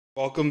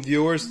Welcome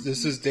viewers,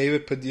 this is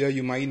David Padilla.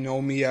 You might know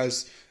me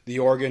as the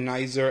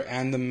organizer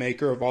and the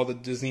maker of all the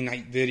Disney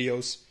Night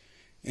videos.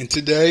 And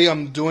today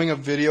I'm doing a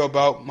video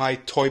about my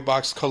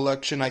Toybox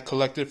collection I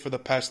collected for the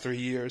past 3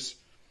 years.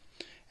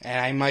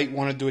 And I might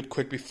want to do it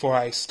quick before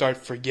I start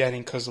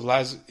forgetting, because the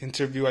last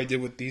interview I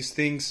did with these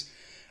things,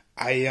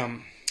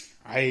 I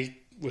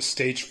was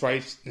stage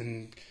fright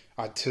and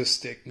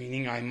autistic,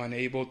 meaning I'm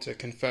unable to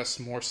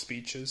confess more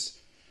speeches.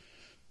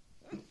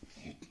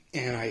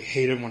 And I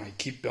hate it when I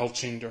keep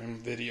belching during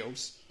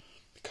videos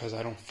because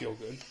I don't feel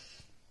good.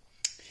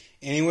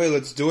 Anyway,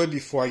 let's do it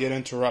before I get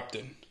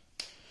interrupted,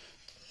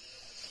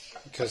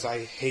 because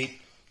I hate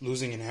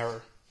losing an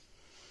error.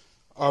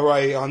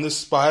 Alright, on this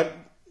spot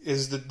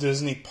is the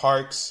Disney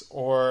parks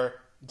or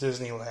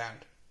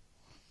Disneyland.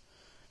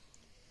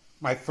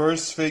 My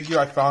first figure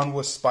I found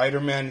was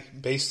Spider-Man,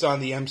 based on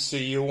the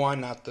MCU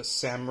one, not the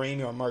Sam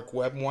Raimi or Mark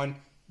Webb one.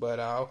 But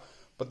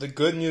the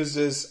good news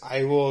is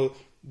I will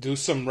do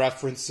some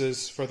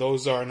references for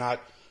those that are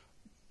not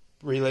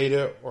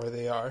related, or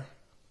they are,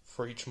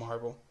 for each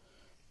Marvel.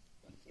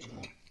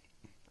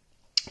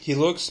 He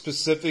looks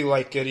specifically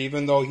like it,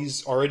 even though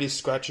he's already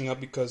scratching up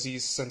because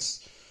he's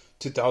since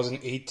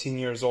 2018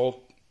 years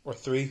old, or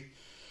 3.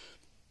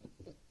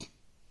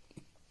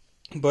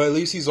 But at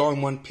least he's all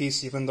in one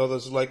piece, even though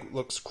his leg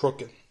looks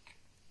crooked.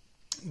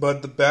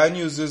 But the bad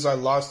news is I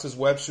lost his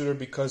web shooter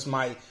because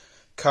my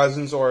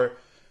cousins or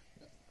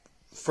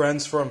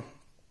friends from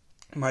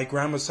my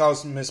grandma's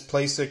house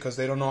misplaced it because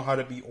they don't know how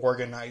to be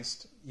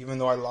organized, even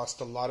though I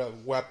lost a lot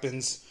of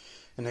weapons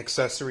and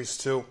accessories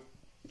too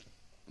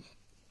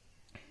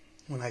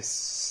when I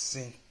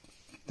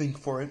think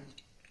for it.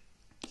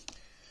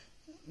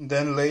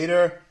 Then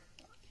later,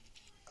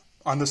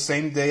 on the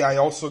same day, I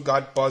also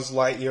got Buzz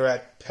Lightyear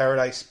at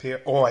Paradise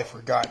Pier. Oh, I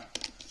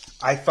forgot.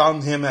 I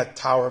found him at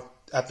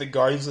the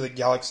Guardians of the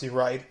Galaxy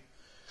ride.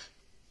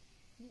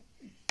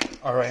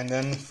 Alright, and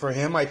then for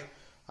him, I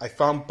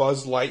found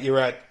Buzz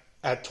Lightyear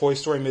at Toy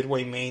Story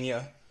Midway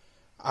Mania.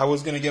 I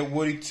was going to get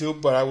Woody too,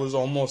 but I was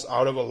almost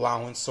out of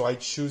allowance, so I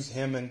chose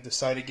him and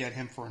decided to get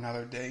him for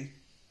another day.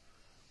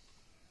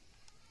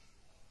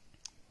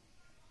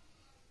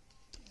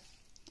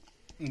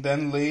 And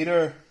then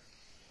later,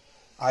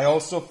 I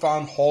also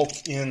found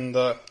Hulk in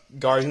the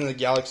Guardians of the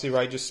Galaxy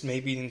ride, just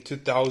maybe in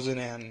 2000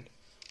 and,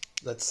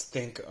 let's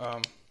think,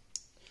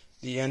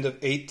 the end of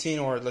 18,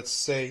 or let's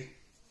say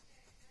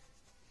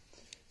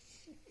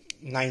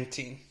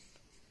 19.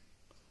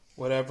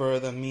 Whatever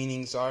the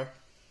meanings are.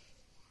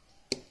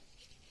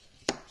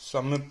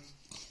 So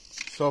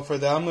for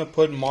that, I'm going to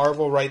put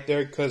Marvel right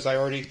there because I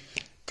already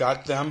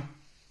got them.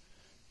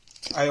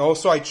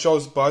 I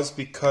chose Buzz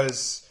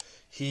because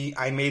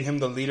I made him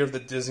the leader of the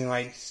Disney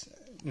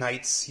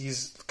Nights.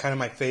 He's kind of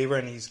my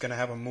favorite, and he's going to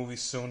have a movie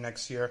soon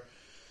next year.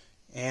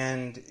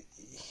 And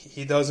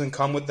he doesn't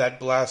come with that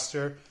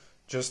blaster,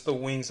 just the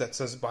wings that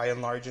says by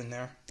and large in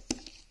there.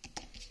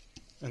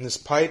 And this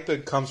pipe,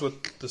 it comes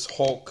with this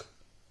Hulk.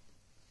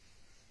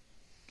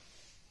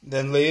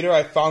 Then later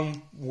I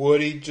found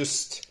Woody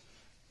just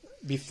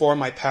before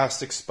my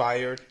pass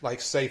expired,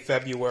 like say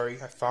February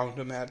I found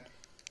him at.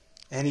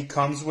 And he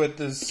comes with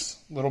this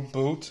little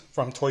boot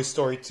from Toy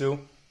Story 2.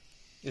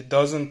 It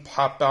doesn't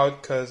pop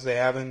out because they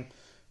haven't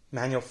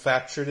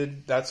manufactured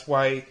it. That's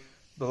why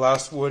the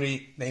last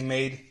Woody they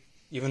made,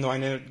 even though I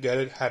didn't get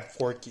it, had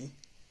Forky.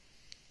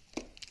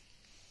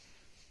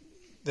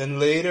 Then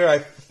later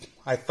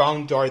I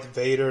found Darth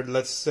Vader,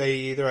 let's say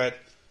either at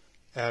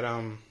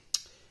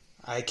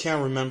I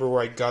can't remember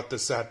where I got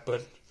this at,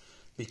 but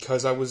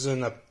because I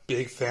wasn't a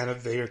big fan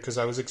of Vader, because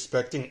I was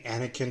expecting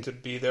Anakin to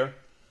be there.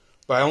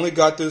 But I only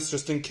got this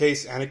just in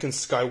case Anakin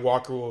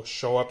Skywalker will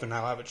show up and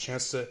I'll have a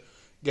chance to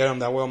get him.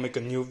 That way I'll make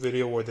a new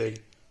video where they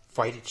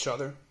fight each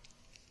other.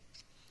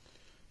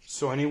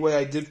 So anyway,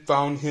 I did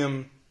found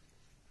him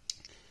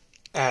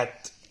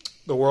at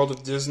the World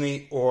of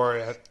Disney or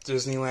at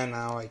Disneyland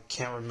now. I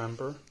can't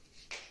remember.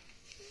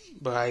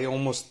 But I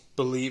almost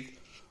believe.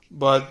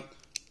 But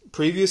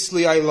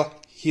previously,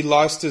 he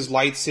lost his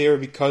lightsaber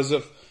because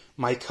of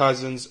my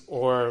cousins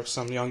or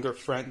some younger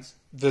friends,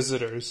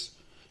 visitors,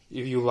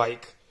 if you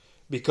like,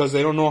 because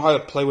they don't know how to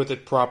play with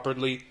it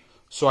properly.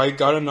 So I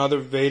got another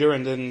Vader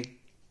and then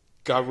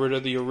got rid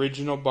of the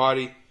original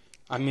body.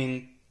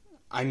 I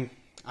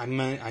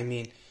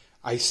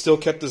still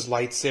kept his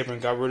lightsaber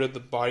and got rid of the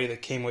body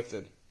that came with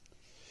it.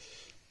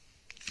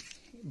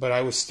 But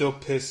I was still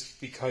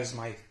pissed because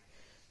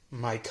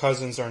my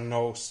cousins are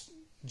no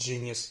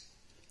genius.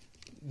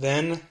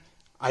 Then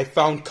I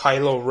found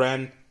Kylo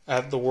Ren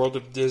at the World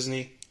of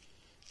Disney.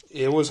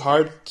 It was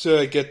hard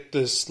to get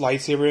this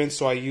lightsaber in,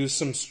 so I used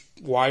some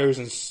wires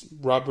and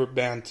rubber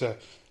band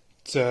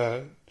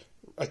to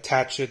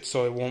attach it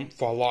so it won't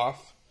fall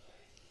off.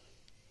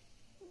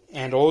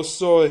 And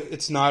also,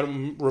 it's not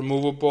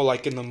removable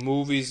like in the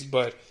movies,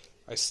 but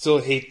I still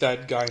hate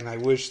that guy, and I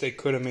wish they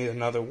could have made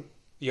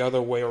the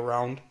other way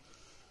around.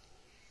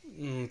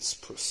 Let's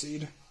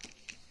proceed.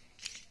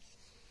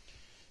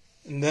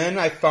 And then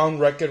I found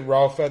Wreck-It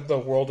Ralph at the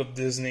World of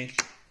Disney.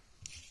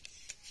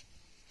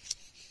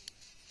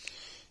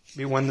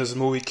 when this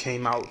movie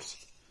came out.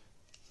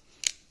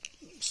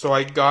 So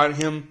I got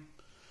him,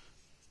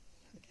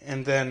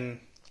 and then,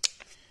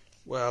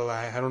 well,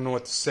 I don't know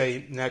what to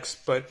say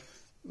next, but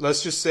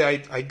let's just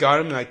say I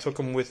got him and I took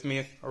him with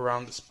me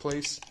around this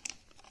place.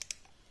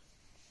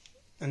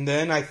 And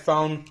then I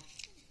found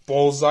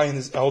Bullseye and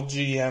his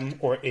LGM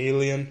or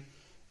Alien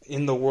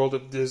in the world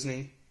of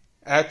Disney.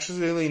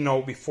 Actually,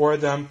 no, before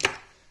them,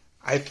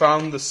 I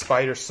found the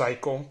Spider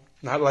Cycle,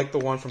 not like the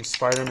one from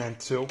Spider-Man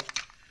 2,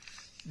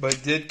 but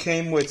it did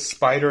came with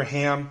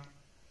Spider-Ham.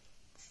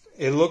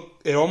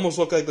 It almost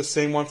looked like the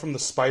same one from the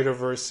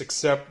Spider-Verse,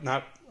 except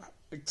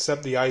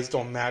the eyes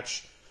don't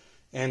match,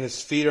 and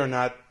his feet are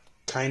not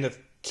kind of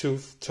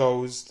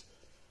tooth-toesed.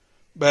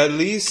 But at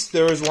least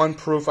there was one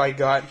proof I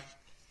got.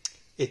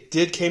 It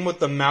did came with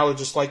the mallet,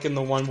 just like in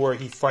the one where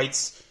he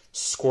fights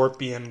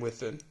Scorpion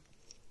with it.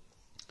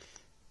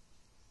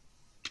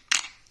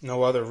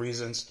 No other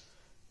reasons.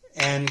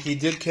 And he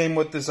did came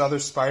with this other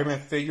Spider-Man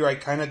figure. I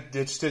kind of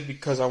ditched it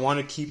because I want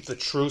to keep the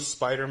true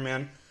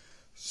Spider-Man.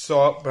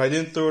 But I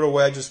didn't throw it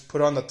away. I just put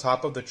it on the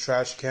top of the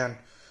trash can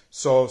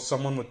so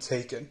someone would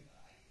take it.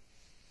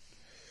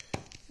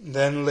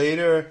 Then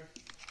later,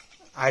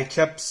 I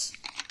kept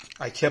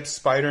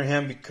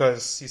Spider-Ham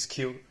because he's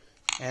cute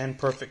and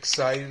perfect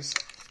size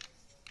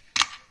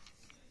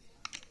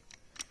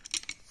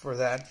for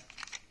that.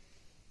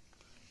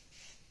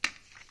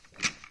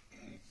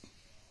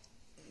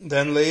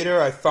 Then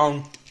later, I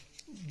found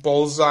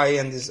Bullseye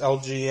and his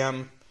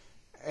LGM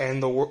in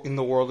the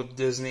world of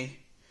Disney.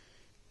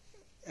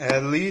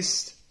 At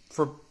least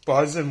for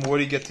Buzz and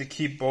Woody get to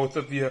keep both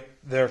of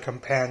their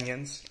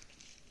companions.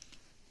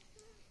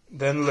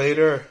 Then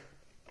later,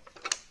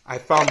 I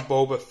found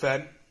Boba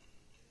Fett.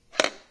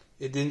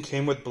 It didn't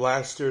came with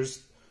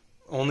blasters,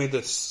 only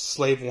the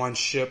Slave One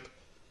ship.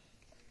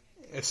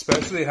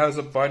 Especially it has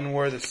a button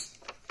where this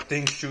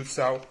thing shoots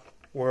out,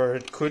 where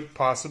it could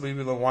possibly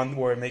be the one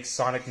where it makes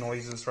sonic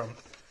noises from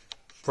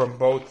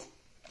both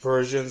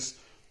versions.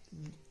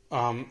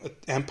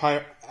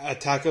 Empire,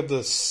 Attack of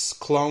the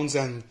Clones,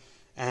 and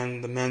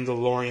the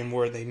Mandalorian,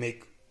 where they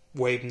make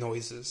wave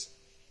noises.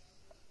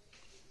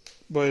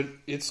 But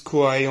it's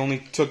cool. I only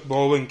took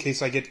Boba in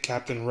case I get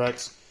Captain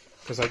Rex,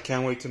 because I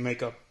can't wait to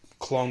make a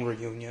clone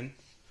reunion.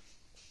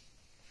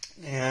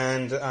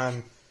 And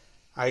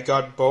I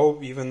got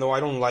Bo, even though I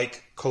don't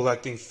like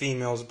collecting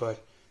females,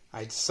 but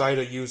I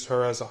decided to use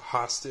her as a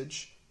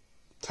hostage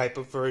type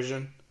of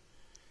version.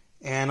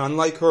 And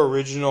unlike her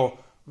original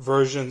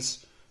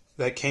versions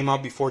that came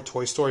out before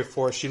Toy Story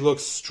 4, she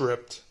looks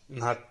stripped.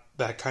 Not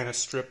that kind of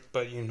stripped,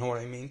 but you know what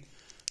I mean.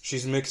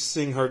 She's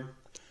mixing her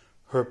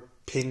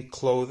pink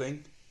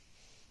clothing.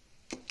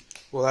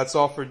 Well, that's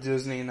all for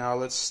Disney. Now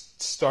let's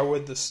start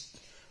with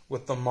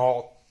the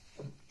mall.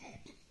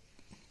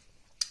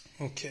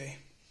 Okay.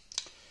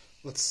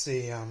 Let's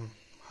see.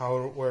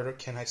 Where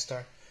can I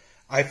start?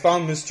 I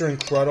found Mr.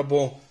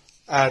 Incredible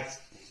at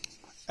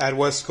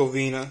West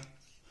Covina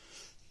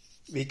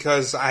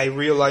because I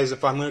realized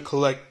if I'm going to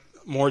collect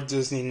more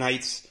Disney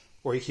Knights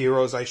or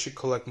heroes, I should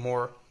collect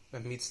more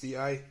that meets the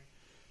eye.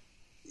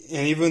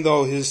 And even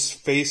though his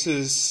face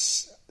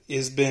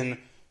has been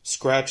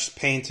scratched,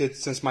 painted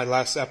since my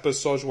last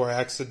episode where I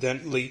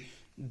accidentally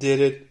did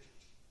it,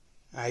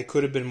 I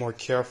could have been more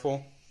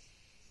careful.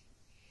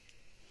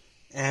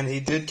 And he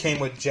did came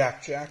with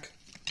Jack Jack,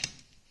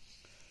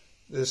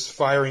 this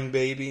firing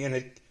baby,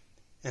 and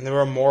there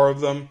are more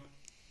of them.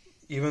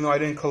 Even though I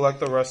didn't collect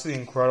the rest of the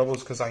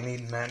Incredibles because I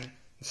need men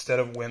instead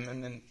of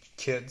women and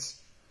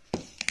kids.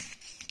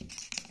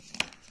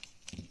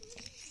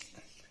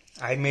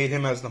 I made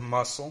him as the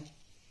Muscle.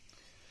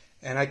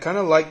 And I kind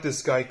of like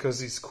this guy because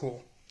he's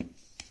cool.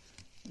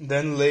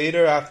 Then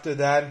later after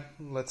that,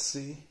 let's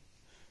see.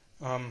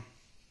 Then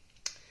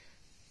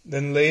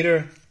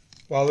later,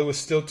 while it was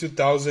still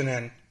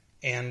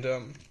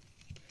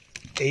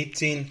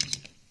 2018,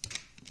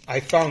 I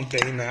found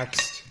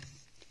Baymax.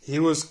 He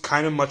was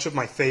kind of much of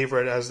my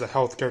favorite as the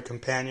healthcare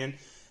companion.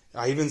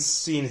 I even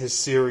seen his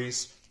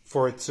series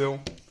for it too.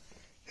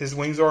 His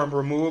wings are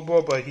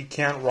removable, but he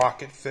can't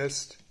rocket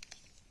fist.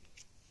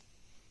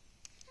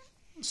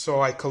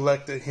 So I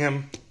collected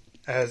him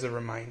as a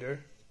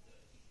reminder.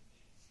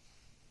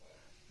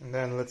 And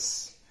then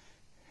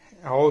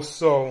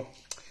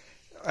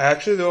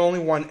actually the only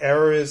one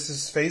error is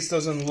his face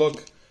doesn't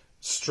look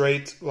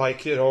straight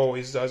like it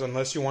always does,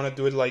 unless you want to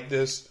do it like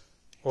this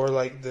or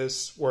like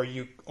this, where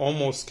you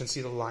almost can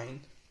see the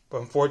line. But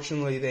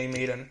unfortunately, they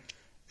made an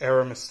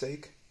error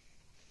mistake.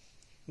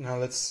 Now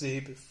let's see,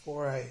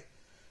 before I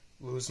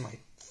lose my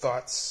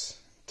thoughts,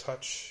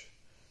 touch,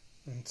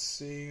 and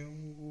see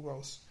who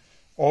else.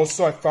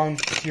 Also, I found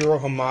Hiro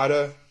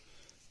Hamada.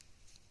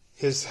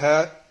 His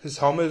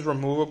helmet is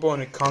removable,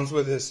 and it comes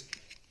with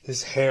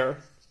his hair,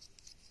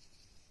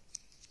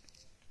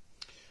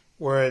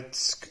 where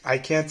I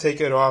can't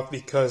take it off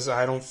because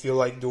I don't feel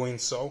like doing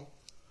so.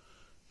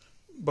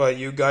 But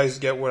you guys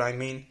get what I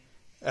mean.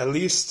 At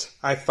least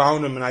I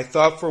found them, and I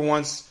thought for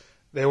once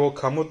they will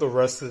come with the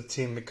rest of the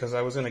team because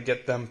I was going to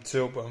get them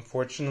too. But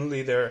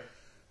unfortunately, they're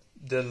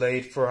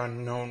delayed for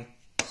unknown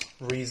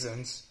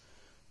reasons.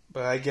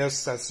 But I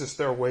guess that's just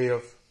their way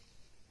of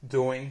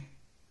doing.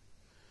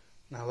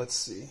 Now let's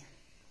see.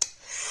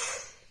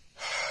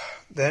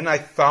 Then I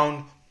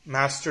found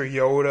Master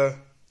Yoda,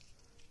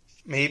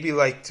 maybe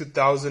like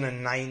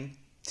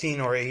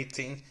 2019 or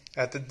 18,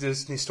 at the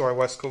Disney store at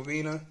West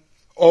Covina.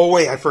 Oh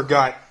wait, I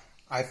forgot.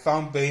 I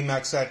found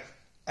Baymax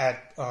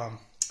at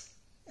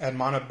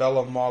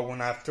Montebello Mall when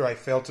after I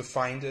failed to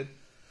find it,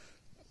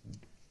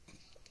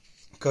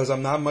 because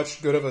I'm not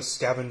much good of a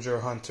scavenger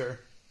hunter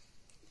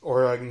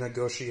or a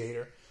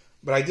negotiator.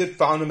 But I did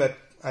found him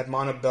at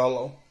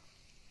Montebello.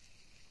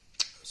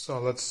 So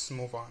let's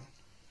move on.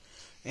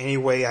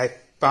 Anyway, I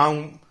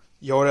found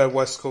Yoda at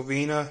West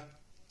Covina,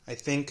 I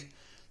think,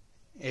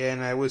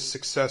 and I was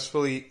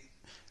successfully,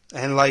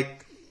 and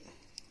like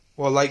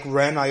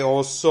Ren, I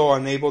also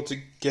unable to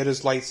get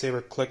his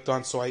lightsaber clicked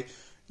on, so I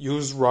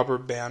used rubber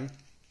band.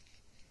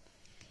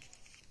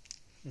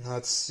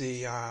 Let's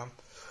see, I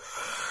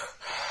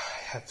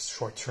have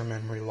short-term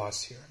memory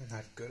loss here. I'm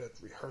not good at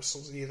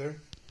rehearsals either.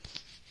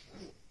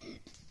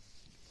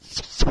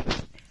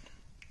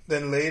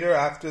 Then later,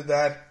 after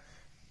that,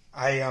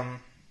 I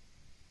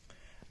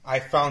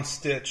found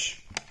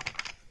Stitch.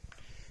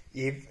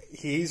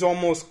 He's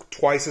almost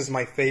twice as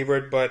my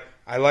favorite, but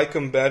I like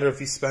him better if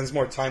he spends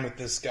more time with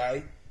this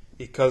guy,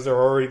 because they're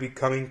already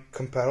becoming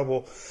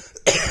compatible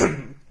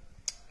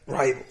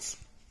rivals.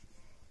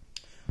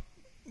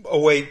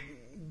 Oh wait,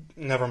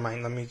 never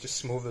mind. Let me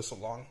just move this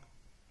along.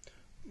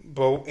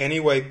 But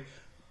anyway,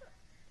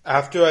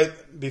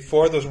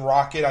 before this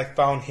rocket, I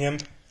found him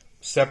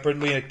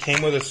separately. It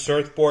came with a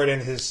surfboard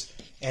and his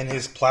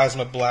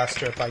plasma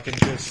blaster. If I can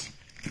just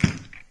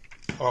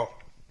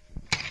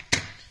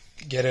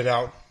get it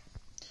out.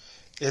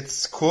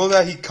 It's cool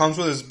that he comes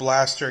with his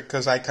blaster,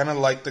 because I kind of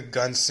like the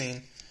gun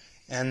scene,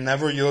 and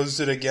never used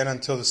it again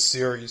until the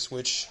series,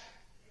 which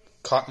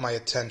caught my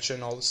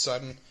attention all of a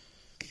sudden.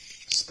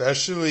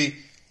 Especially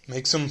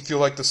makes him feel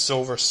like the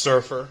Silver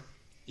Surfer,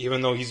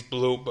 even though he's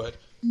blue, but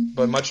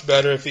much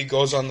better if he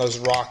goes on this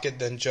rocket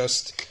than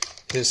just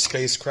his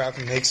spacecraft.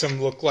 It makes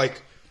him look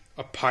like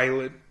a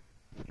pilot.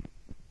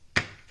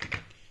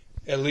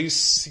 At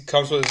least he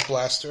comes with his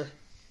blaster.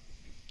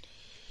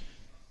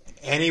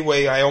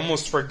 Anyway, I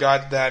almost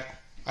forgot that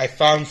I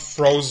found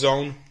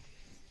Frozone,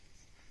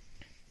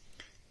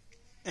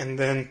 and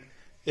then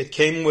it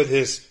came with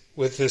his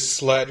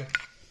sled,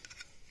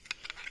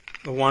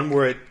 the one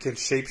where it can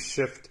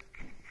shapeshift.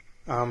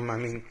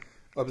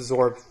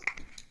 Absorb.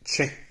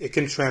 It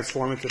can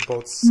transform into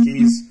both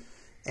skis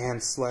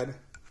and sled.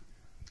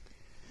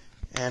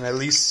 And at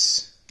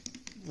least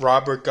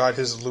Robert got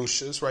his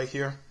Lucius right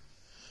here.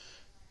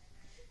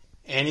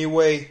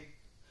 Anyway,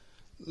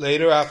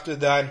 later after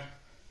that,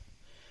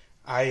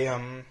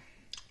 I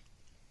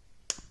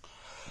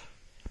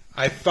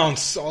found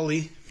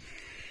Sully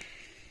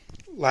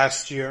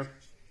last year.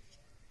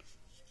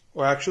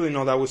 Or actually,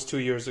 no, that was 2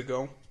 years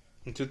ago,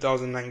 in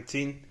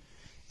 2019.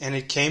 And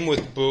it came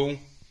with Boo.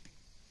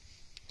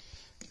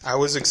 I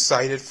was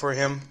excited for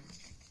him.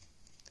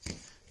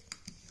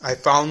 I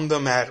found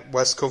them at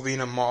West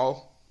Covina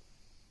Mall,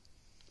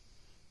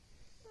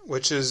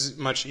 which is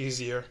much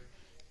easier.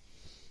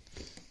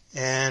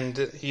 And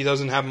he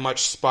doesn't have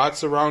much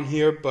spots around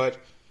here,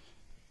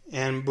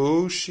 and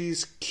Boo,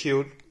 she's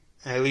cute.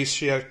 At least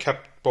she had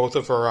kept both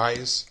of her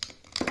eyes.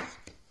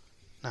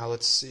 Now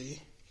let's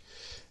see.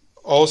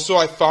 Also,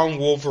 I found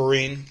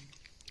Wolverine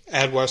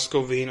at West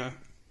Covina.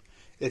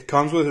 It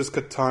comes with his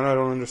katana. I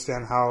don't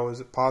understand how is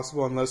it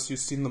possible unless you've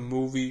seen the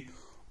movie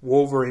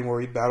Wolverine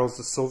where he battles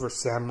the Silver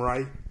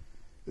Samurai.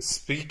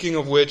 Speaking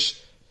of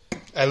which,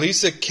 at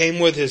least it came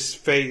with his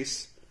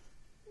face,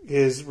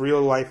 his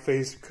real life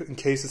face, in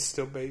case it's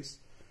still based.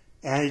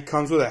 And he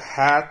comes with a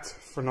hat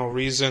for no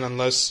reason,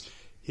 unless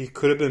he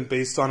could have been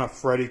based on a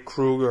Freddy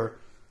Krueger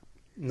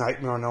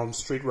Nightmare on Elm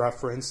Street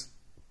reference.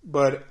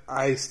 But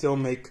I still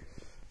make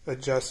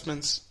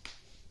adjustments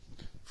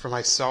for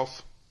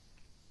myself.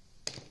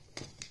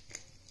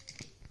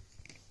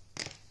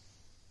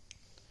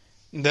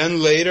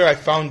 Then later I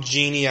found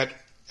Genie at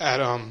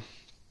West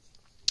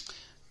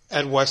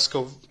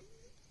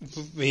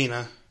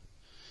Covina,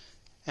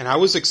 and I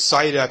was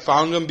excited. I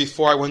found him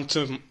before I went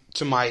to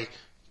my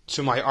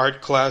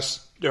art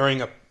class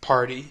during a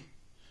party,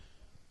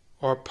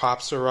 or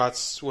pops or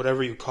rots,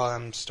 whatever you call it.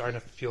 I'm starting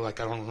to feel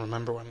like I don't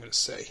remember what I'm going to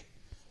say.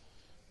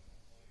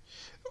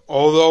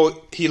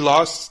 Although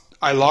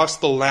I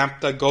lost the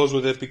lamp that goes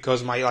with it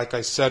because like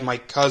I said, my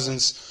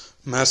cousins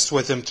messed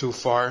with him too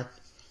far.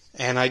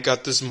 And I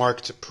got this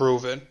mark to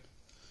prove it,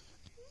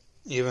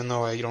 even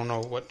though I don't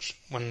know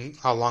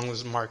how long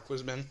this mark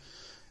was been.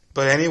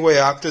 But anyway,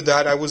 after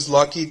that, I was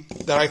lucky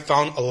that I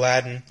found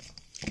Aladdin,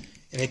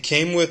 and it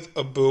came with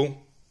Abu,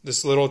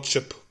 this little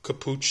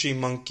capuchin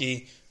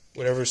monkey,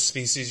 whatever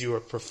species you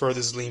would prefer,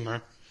 this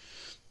lemur.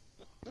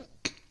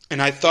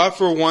 And I thought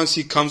for once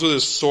he comes with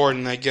his sword,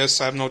 and I guess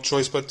I have no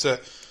choice but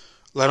to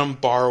let him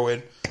borrow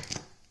it,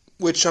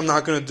 which I'm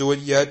not going to do it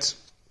yet.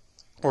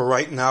 Or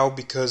right now,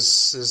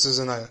 because this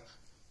isn't a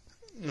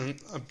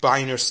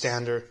binder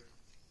standard.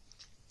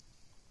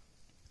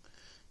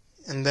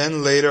 And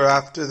then later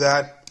after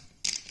that,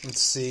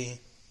 let's see,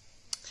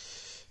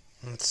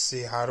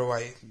 how do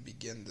I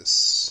begin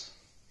this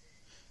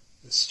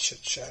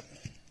chit chat?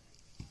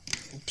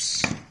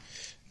 Oops.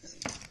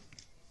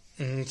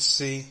 And let's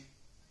see.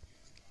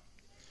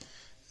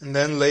 And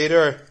then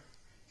later,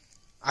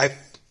 I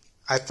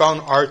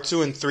found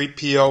R2 and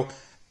 3PO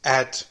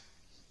at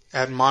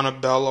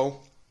Montebello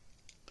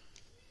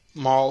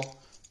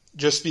Mall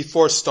just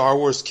before Star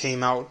Wars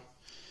came out.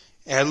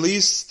 At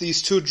least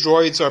these two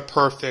droids are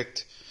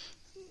perfect.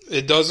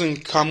 It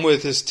doesn't come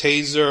with his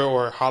taser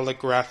or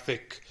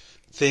holographic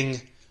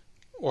thing,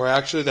 or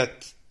actually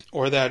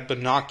that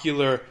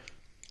binocular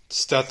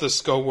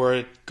stethoscope where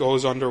it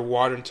goes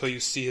underwater until you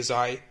see his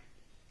eye.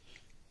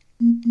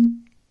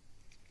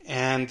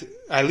 And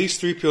at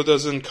least 3PO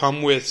doesn't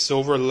come with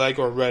silver leg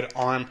or red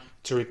arm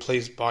to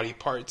replace body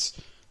parts.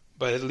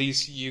 But at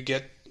least you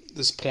get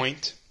this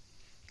point.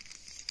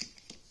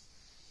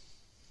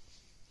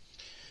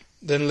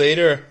 Then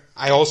later,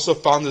 I also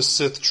found the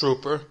Sith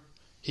Trooper.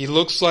 He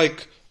looks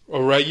like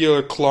a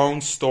regular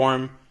clone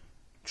Storm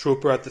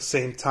Trooper at the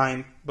same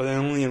time, but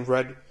only in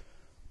red.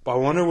 But I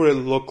wonder what it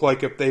would look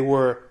like if they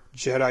were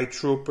Jedi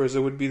Troopers.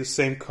 It would be the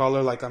same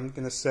color, like I'm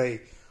going to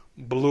say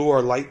blue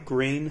or light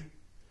green.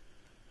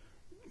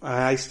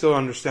 I still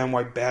understand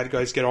why bad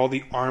guys get all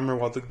the armor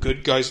while the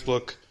good guys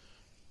look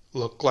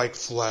like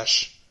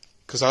flesh.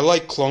 Because I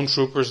like clone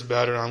troopers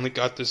better. I only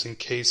got this in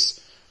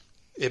case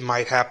it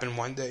might happen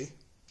one day.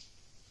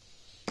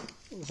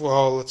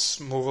 Well, let's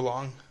move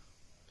along.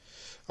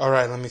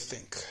 Alright, let me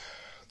think.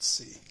 Let's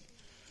see.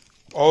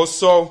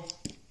 Also,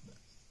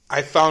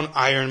 I found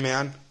Iron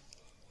Man.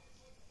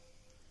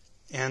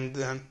 And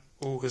then,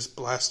 his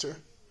blaster.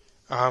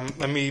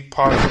 Let me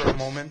pause for a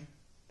moment.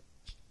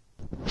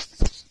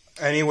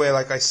 Anyway,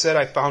 like I said,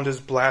 I found his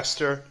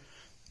blaster.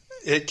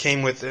 It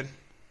came with it.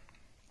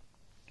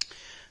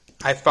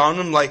 I found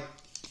him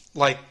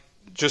like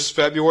just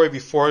February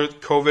before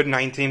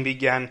COVID-19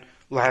 began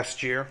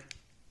last year.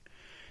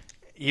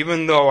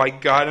 Even though I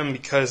got him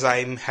because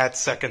I had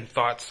second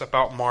thoughts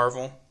about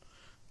Marvel,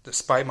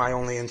 despite my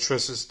only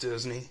interest is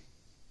Disney.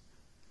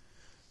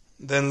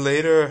 Then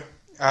later,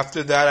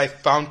 after that, I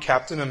found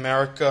Captain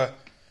America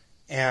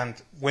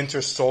and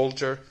Winter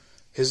Soldier.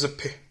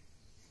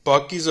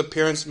 Bucky's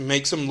appearance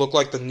makes him look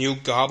like the new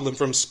Goblin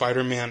from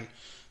Spider-Man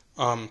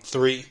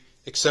 3.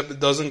 Except it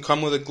doesn't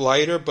come with a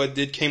glider, but it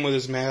did came with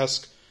his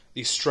mask,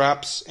 the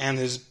straps, and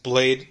his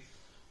blade.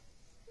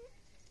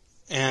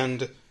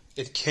 And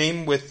it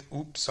came with...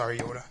 Oops, sorry,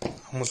 Yoda. I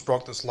almost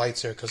broke those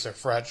lights here because they're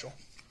fragile.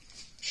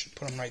 I should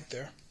put them right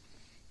there.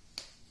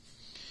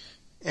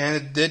 And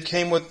it did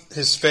came with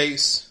his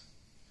face.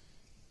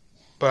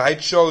 But I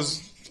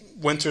chose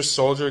Winter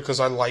Soldier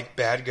because I like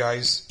bad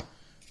guys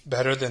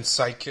better than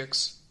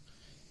sidekicks.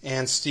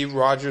 And Steve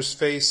Rogers'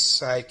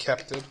 face, I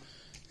kept it.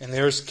 And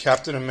there's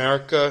Captain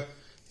America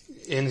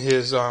in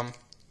his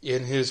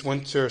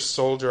Winter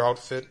Soldier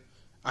outfit.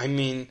 I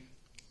mean,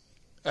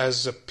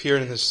 as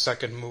appeared in his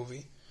second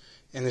movie.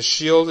 And the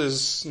shield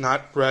is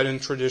not red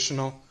and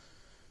traditional.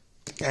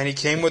 And he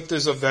came with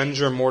this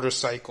Avenger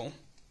motorcycle.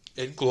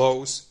 It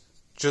glows,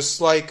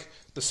 just like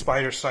the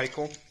Spider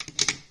Cycle.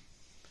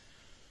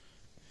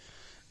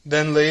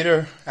 Then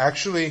later,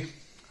 actually,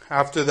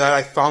 after that,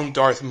 I found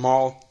Darth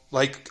Maul,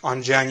 like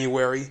on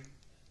January.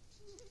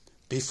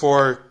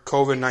 Before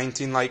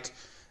COVID-19, like,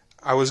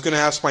 I was going to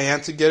ask my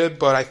aunt to get it,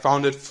 but I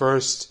found it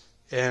first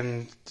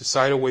and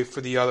decided to wait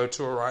for the other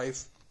to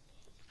arrive.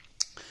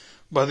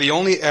 But the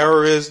only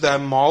error is that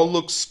Maul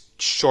looks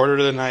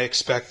shorter than I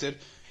expected.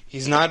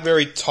 He's not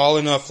very tall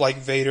enough like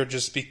Vader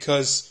just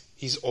because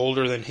he's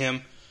older than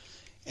him.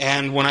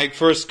 And when I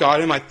first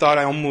got him, I thought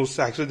I almost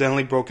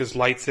accidentally broke his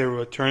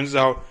lightsaber. It turns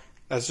out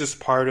that's just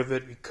part of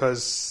it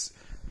because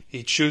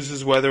he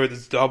chooses whether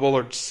it's double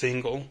or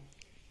single.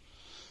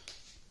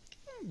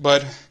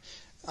 But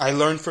I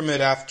learned from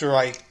it after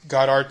I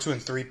got R2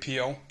 and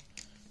 3PO.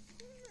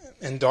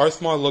 And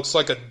Darth Maul looks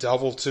like a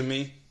devil to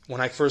me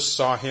when I first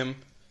saw him.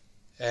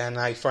 And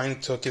I finally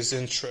took his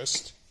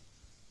interest.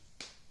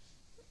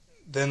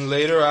 Then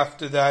later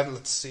after that,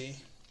 let's see.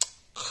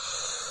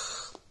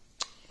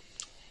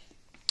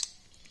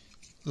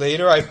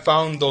 Later I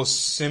found those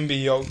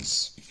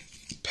symbiotes,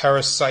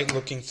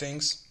 parasite-looking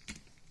things.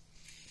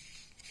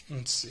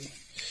 Let's see.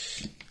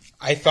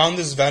 I found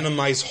this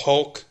Venomized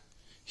Hulk.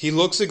 He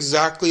looks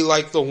exactly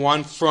like the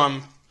one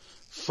from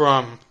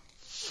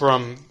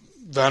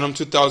Venom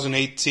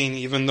 2018,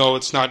 even though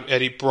it's not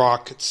Eddie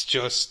Brock, it's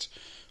just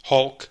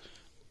Hulk.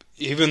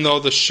 Even though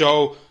the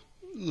show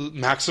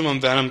Maximum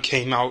Venom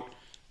came out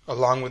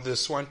along with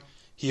this one,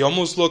 he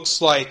almost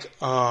looks like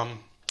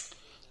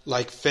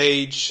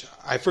Phage.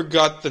 I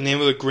forgot the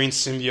name of the green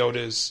symbiote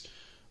is,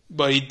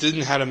 but he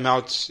didn't have a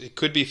mouth. It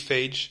could be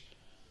Phage.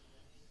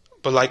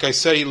 But like I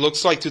said, he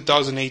looks like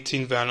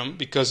 2018 Venom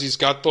because he's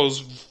got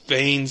those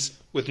veins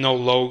with no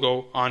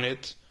logo on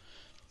it.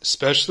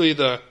 Especially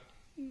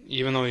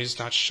even though he's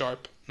not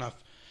sharp enough.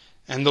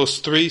 And those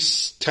three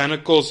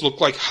tentacles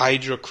look like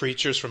Hydra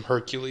creatures from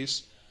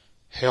Hercules.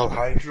 Hail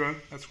Hydra,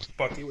 that's what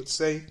Bucky would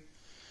say.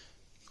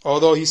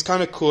 Although he's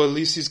kind of cool. At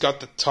least he's got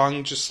the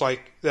tongue just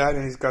like that,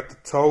 and he's got the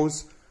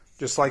toes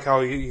just like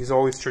how he's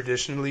always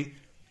traditionally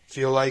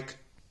feel like.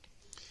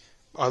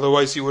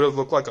 Otherwise, he would have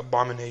looked like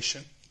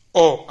Abomination.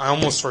 Oh, I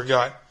almost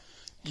forgot.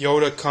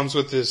 Yoda comes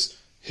with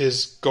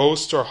his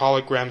ghost or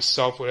hologram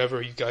self,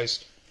 whatever you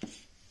guys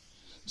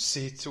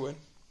see to it.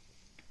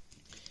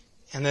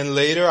 And then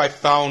later I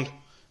found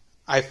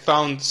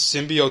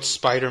symbiote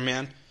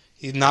Spider-Man.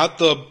 He's not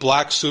the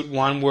black suit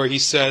one where he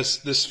says,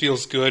 "This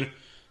feels good,"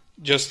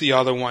 just the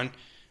other one.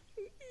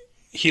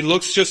 He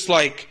looks just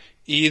like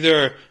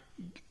either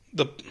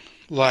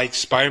like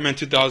Spider-Man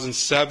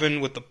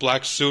 2007 with the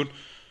black suit,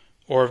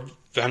 or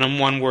Venom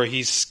one where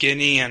he's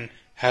skinny and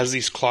has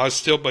these claws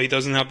still, but he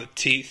doesn't have the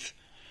teeth,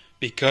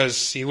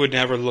 because he would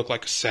never look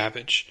like a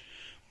savage.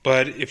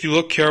 But if you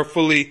look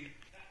carefully,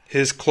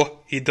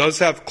 he does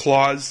have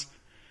claws,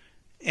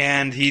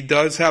 and he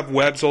does have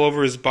webs all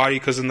over his body,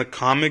 because in the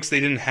comics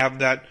they didn't have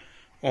that,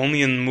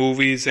 only in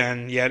movies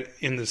and yet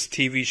in this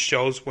TV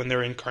shows when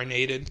they're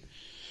incarnated.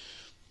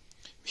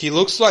 He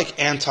looks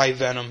like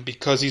Anti-Venom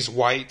because he's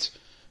white,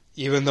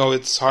 even though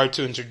it's hard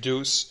to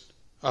introduce.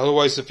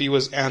 Otherwise, if he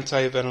was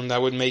Anti-Venom,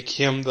 that would make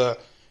him the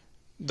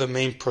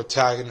main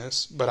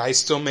protagonist. But I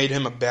still made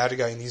him a bad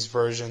guy in these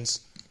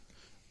versions,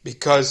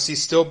 because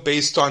he's still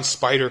based on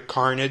Spider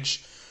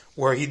Carnage,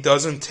 where he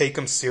doesn't take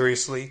him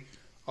seriously,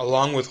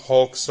 along with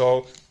Hulk,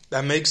 so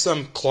that makes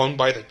him cloned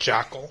by the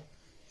Jackal,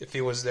 if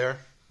he was there.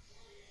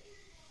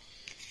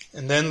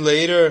 And then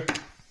later,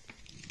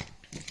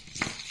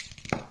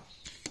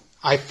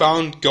 I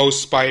found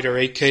Ghost Spider,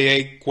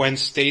 aka Gwen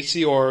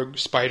Stacy, or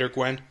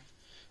Spider-Gwen.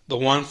 The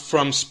one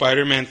from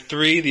Spider-Man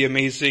 3, the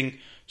Amazing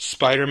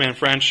Spider-Man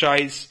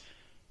franchise,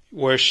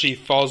 where she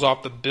falls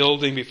off the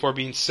building before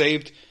being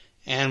saved,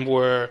 and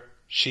where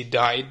she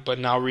died, but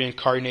now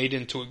reincarnated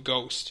into a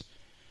ghost.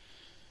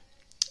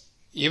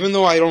 Even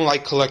though I don't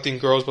like collecting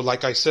girls, but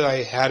like I said,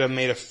 I had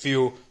made a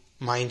few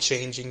mind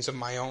changings of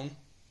my own.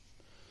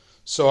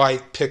 So I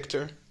picked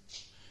her.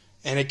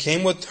 And it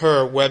came with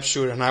her web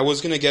shooter, and I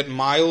was going to get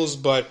Miles,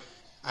 but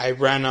I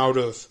ran out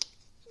of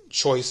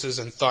choices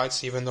and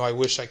thoughts, even though I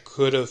wish I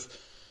could have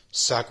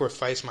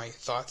sacrificed my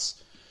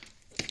thoughts.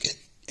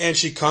 And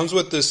she comes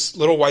with this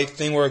little white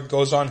thing where it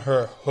goes on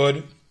her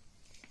hood.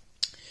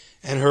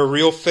 And her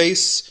real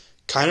face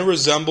kind of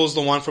resembles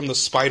the one from the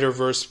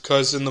Spider-Verse,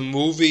 because in the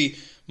movie,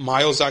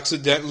 Miles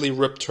accidentally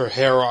ripped her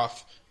hair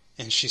off,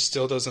 and she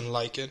still doesn't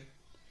like it.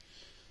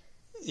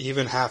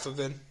 Even half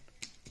of it.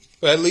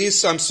 But at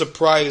least I'm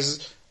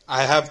surprised.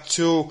 I have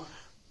two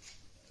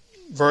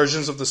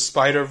versions of the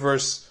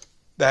Spider-Verse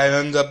that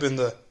end up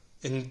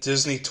in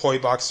Disney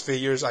Toybox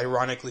figures,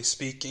 ironically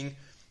speaking.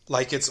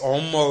 Like, it's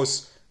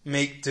almost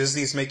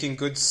Disney's making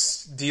good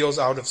deals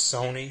out of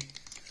Sony.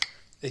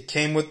 It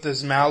came with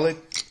this mallet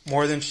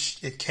more than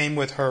it came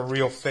with her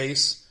real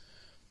face.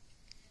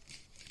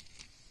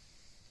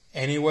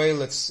 Anyway,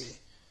 let's see.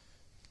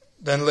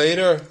 Then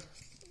later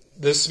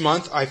this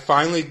month, I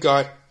finally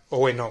got... Oh,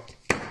 wait, no.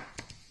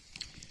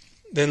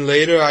 Then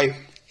later I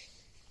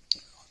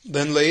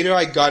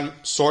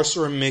got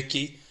Sorcerer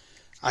Mickey.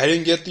 I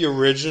didn't get the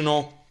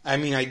original. I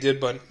mean, I did,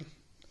 but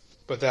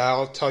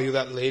I'll tell you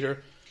that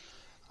later.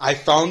 I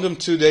found him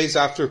 2 days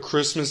after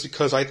Christmas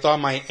because I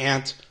thought my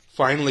aunt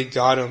finally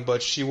got him,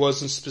 but she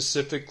wasn't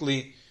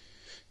specifically...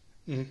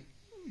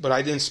 But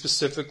I didn't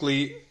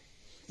specifically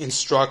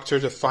instruct her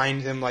to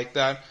find him like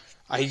that.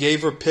 I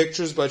gave her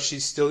pictures, but she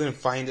still didn't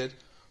find it.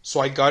 So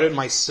I got it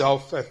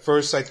myself. At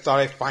first, I thought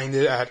I'd find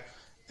it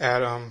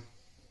at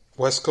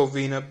West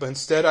Covina, but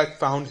instead I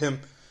found him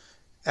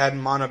at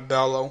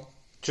Montebello.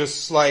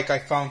 Just like I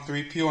found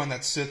 3PO and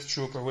that Sith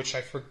Trooper, which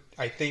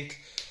I think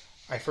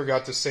I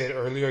forgot to say it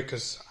earlier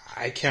because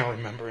I can't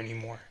remember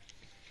anymore.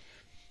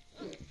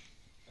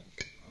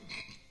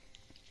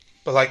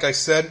 But like I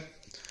said,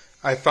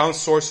 I found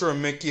Sorcerer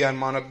Mickey at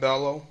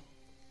Montebello,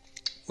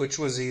 which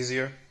was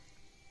easier.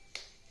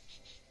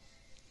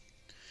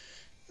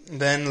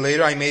 Then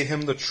later I made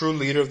him the true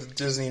leader of the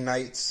Disney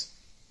Knights.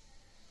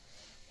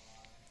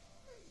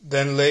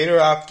 Then later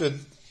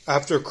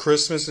after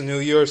Christmas and New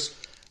Year's,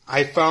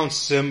 I found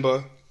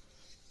Simba,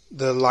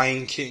 the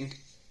Lion King.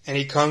 And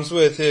he comes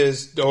with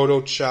his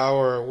Dodo Chow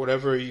or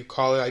whatever you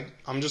call it.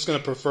 I'm just going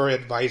to prefer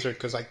Advisor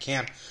because I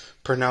can't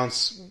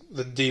pronounce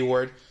the D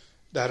word.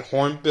 That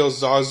Hornbill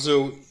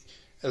Zazu,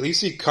 at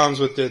least he comes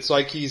with it. It's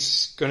like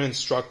he's going to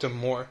instruct him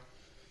more.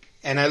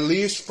 And at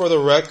least for the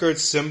record,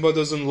 Simba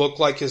doesn't look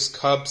like his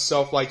cub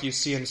self like you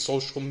see in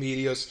social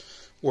medias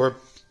where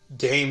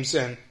dames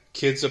and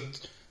kids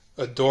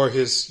adore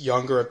his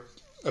younger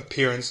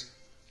appearance,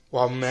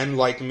 while men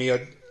like me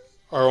are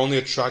only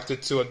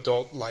attracted to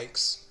adult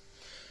likes.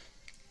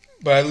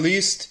 But at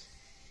least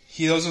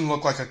he doesn't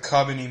look like a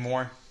cub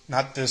anymore.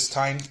 Not this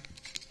time.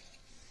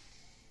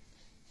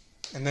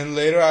 And then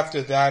later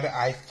after that,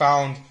 I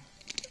found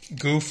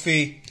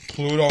Goofy,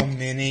 Pluto,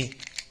 Minnie,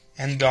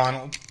 and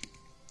Donald.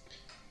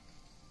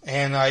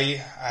 And I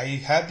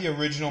had the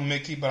original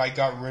Mickey, but I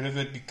got rid of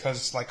it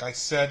because, like I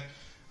said,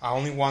 I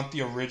only want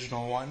the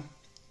original one.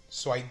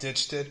 So I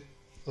ditched it.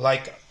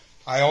 Like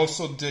I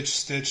also ditched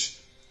Stitch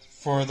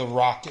for the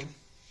Rocket.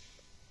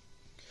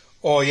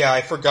 Oh yeah,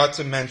 I forgot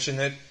to mention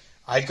it.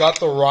 I got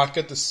the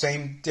Rocket the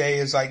same day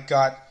as I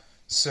got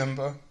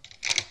Simba.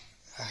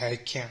 I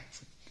can't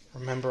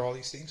remember all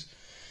these things.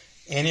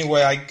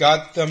 Anyway, I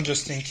got them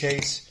just in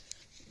case.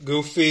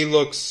 Goofy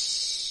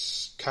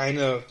looks kind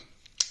of...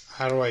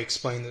 How do I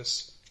explain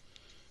this?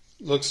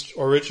 Looks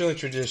originally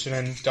traditional,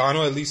 and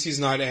Donald, at least he's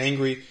not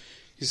angry.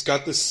 He's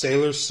got the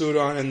sailor suit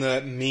on and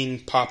that mean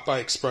Popeye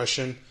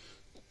expression.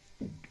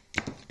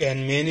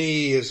 And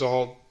Minnie is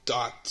all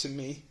Dot to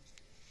me,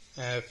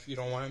 if you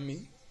don't want to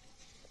meet.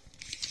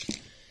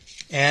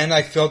 And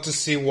I failed to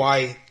see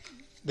why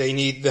they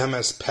need them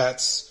as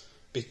pets,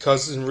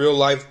 because in real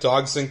life,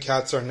 dogs and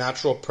cats are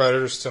natural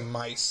predators to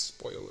mice.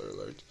 Spoiler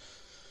alert.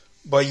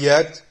 But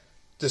yet,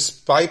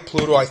 despite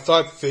Pluto, I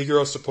thought Figaro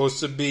was supposed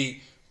to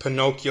be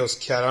Pinocchio's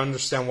cat. I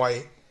understand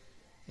why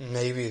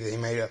maybe they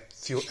made a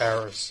few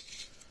errors,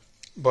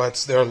 but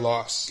it's their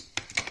loss.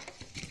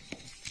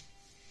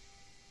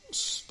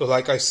 But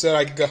like I said,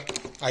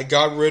 I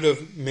got rid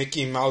of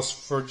Mickey Mouse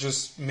for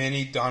just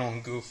Minnie, Donald,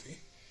 and Goofy.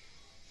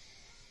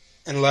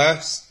 And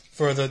last,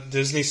 for the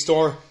Disney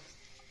store,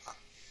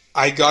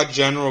 I got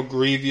General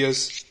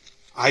Grievous.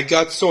 I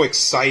got so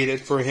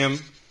excited for him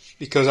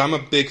because I'm a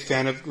big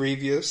fan of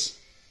Grievous.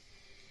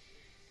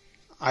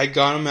 I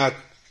got him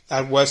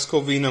at West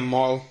Covina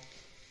Mall.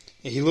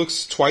 He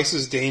looks twice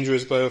as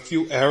dangerous, but a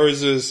few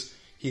errors is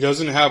he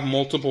doesn't have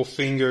multiple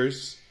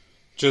fingers,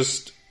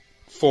 just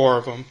 4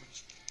 of them.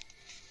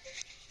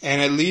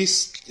 And at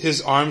least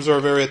his arms are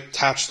very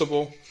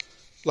attachable,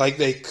 like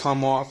they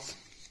come off.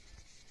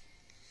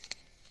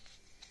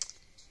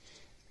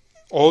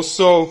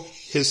 Also,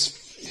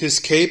 his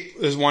cape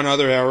is one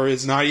other error.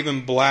 It's not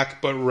even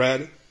black, but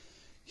red.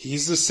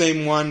 He's the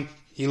same one.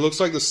 He looks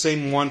like the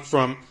same one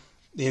from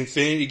the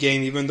Infinity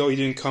Game, even though he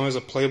didn't come as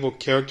a playable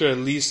character. At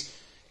least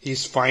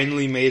he's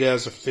finally made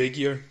as a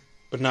figure,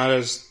 but not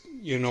as,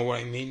 you know what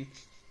I mean.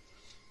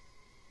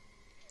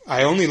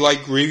 I only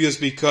like Grievous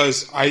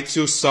because I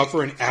too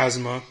suffer an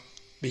asthma,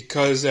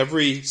 because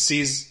every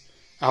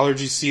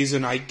allergy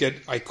season I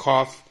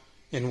cough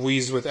and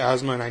wheeze with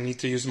asthma, and I need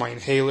to use my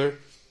inhaler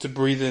to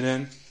breathe it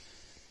in.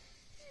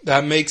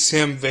 That makes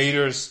him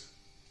Vader's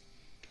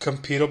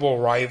competible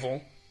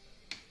rival.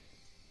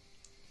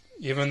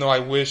 Even though I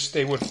wish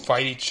they would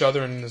fight each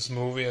other in this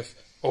movie if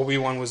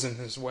Obi-Wan was in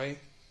his way.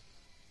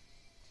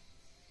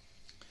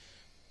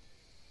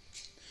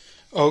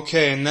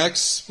 Okay,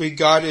 next we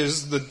got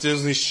is the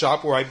Disney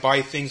shop where I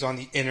buy things on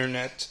the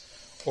internet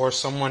or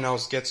someone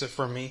else gets it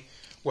for me.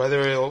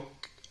 Whether it'll...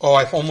 Oh,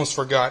 I almost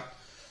forgot.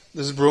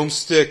 This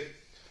broomstick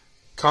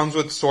comes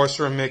with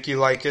Sorcerer Mickey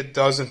like it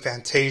does in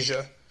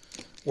Fantasia,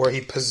 where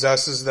he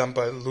possesses them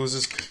but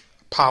loses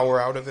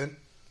power out of it.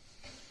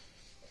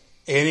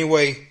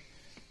 Anyway,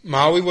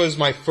 Maui was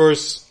my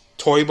first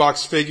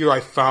Toybox figure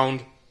I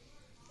found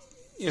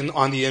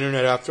on the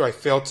internet after I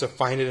failed to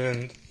find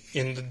it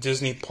in the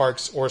Disney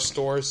parks or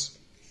stores.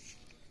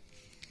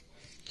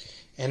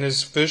 And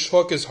his fish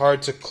hook is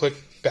hard to click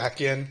back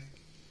in.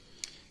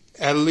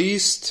 At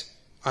least,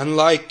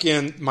 unlike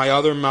in my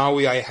other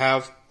Maui I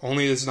have,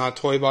 only it's not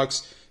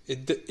Toybox,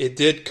 it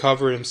did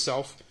cover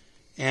himself.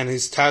 And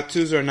his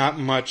tattoos are not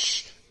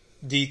much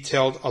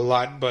detailed a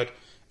lot, but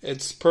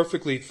it's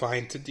perfectly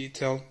fine to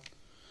detail.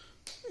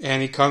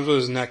 And he comes with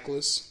his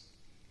necklace.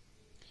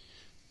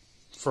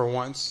 For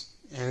once.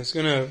 And it's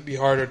going to be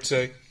harder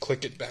to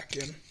click it back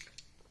in.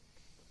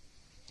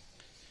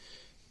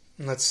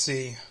 Let's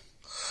see.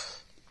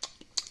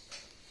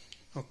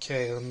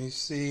 Okay, let me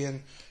see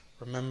and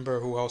remember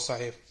who else I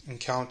have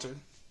encountered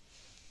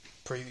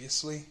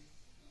previously.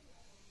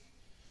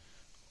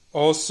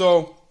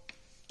 Also,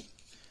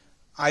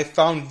 I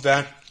found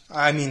Jack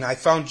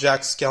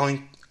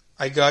Skellington.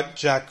 I got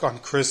Jack on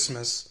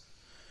Christmas,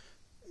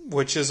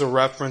 which is a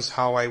reference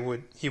how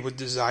he would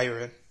desire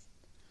it.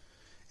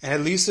 And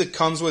at least it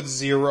comes with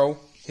Zero,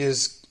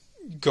 his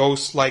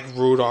ghost like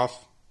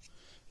Rudolph,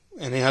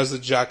 and he has the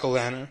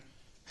jack-o'-lantern.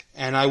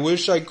 And I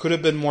wish I could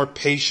have been more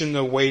patient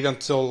to wait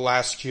until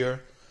last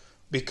year,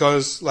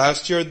 because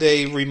last year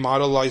they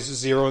remodeled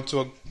Zero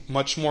into a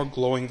much more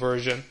glowing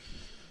version.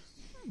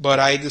 But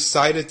I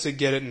decided to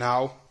get it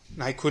now,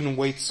 and I couldn't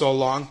wait so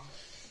long.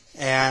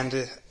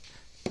 And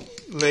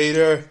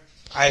later,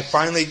 I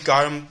finally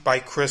got him by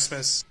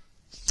Christmas.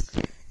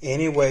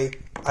 Anyway,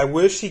 I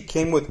wish he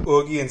came with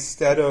Oogie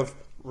instead of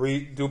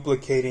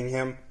reduplicating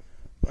him.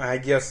 I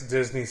guess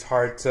Disney's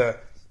hard to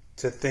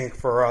think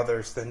for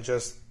others than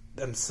just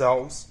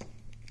themselves.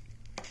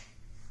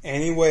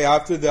 Anyway,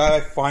 after that, I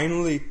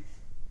finally,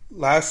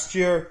 last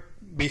year,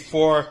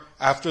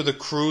 after the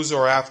cruise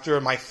or after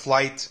my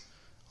flight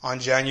on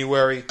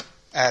January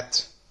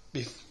at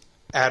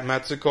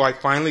Mexico, I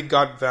finally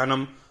got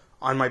Venom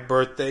on my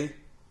birthday.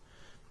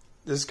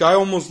 This guy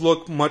almost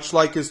looked much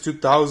like his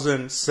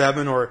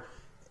 2007 or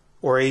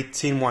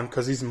 18 one,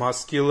 because he's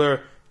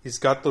muscular. He's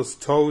got those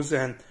toes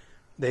and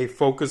they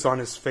focus on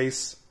his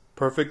face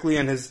perfectly.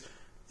 And his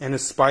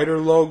spider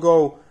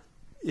logo,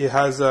 it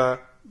has a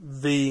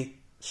V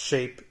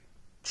shape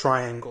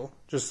triangle,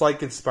 just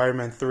like in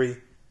Spider-Man 3.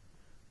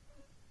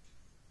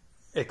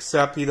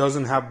 Except he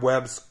doesn't have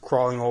webs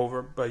crawling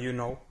over, but you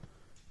know.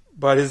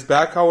 But his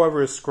back,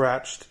 however, is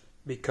scratched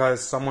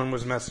because someone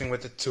was messing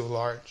with it too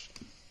large.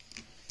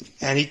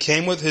 And he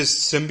came with his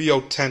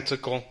symbiote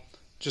tentacle,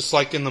 just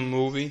like in the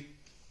movie,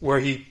 where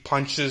he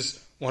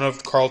punches one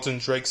of Carlton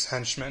Drake's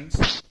henchmen.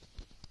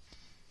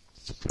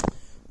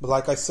 But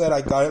like I said,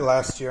 I got it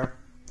last year.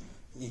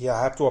 Yeah,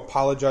 I have to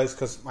apologize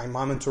because my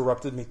mom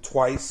interrupted me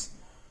twice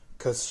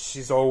because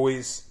she's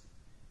always,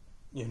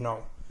 you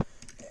know.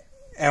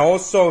 And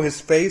also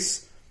his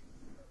face,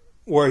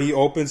 where he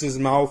opens his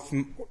mouth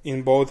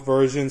in both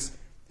versions,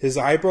 his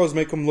eyebrows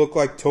make him look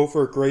like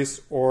Topher Grace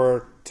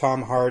or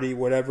Tom Hardy,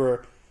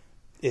 whatever.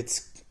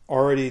 It's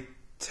already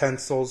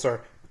tensils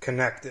are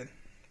connected.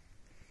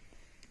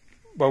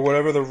 But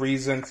whatever the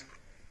reason,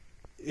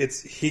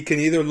 he can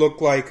either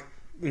look like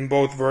in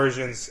both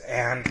versions,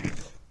 and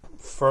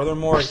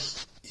furthermore,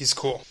 he's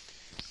cool.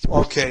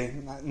 Okay,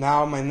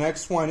 now my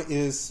next one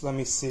is, let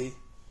me see,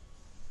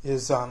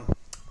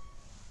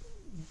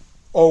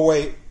 oh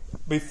wait,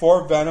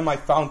 before Venom I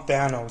found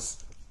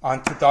Thanos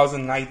on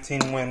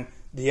 2019 when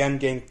the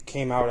Endgame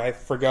came out. I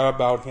forgot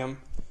about him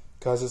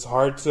because it's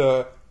hard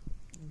to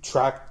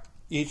track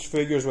each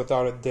figures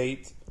without a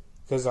date,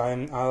 because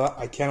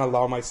I can't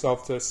allow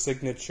myself to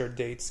signature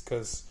dates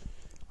because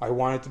I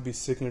want it to be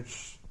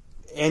signature.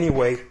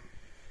 Anyway,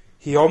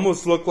 he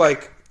almost looked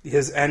like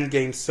his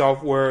Endgame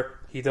self, where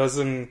he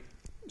doesn't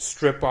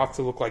strip off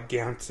to look like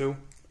Gantu.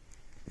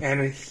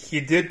 And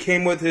he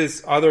came with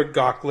his other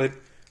gauntlet,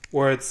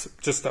 where it's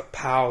just a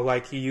POW,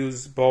 like he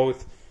used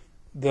both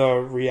the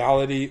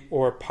Reality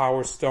or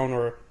Power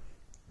Stone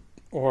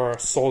or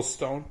Soul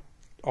Stone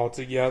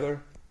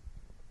altogether.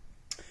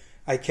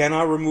 I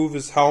cannot remove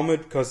his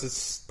helmet because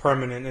it's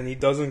permanent, and he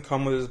doesn't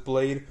come with his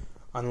blade,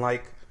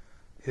 unlike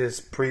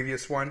his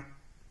previous one.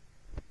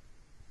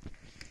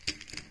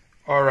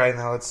 Alright,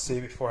 now let's see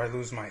before I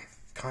lose my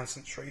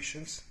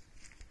concentrations.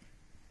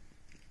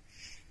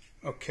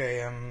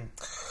 Okay,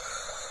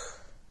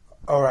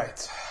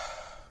 Alright,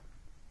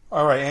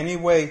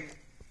 anyway,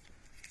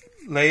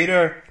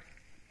 later,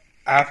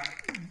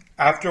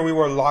 after we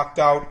were locked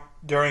out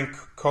during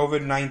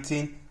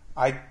COVID-19,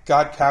 I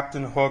got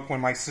Captain Hook with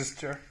my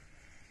sister.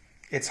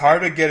 It's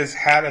hard to get his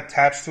hat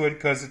attached to it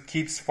because it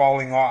keeps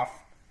falling off.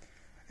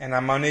 And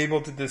I'm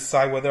unable to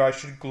decide whether I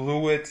should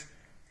glue it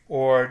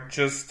or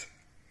just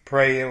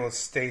pray it will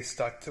stay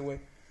stuck to it.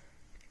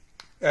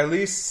 At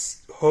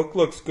least Hook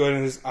looks good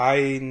and his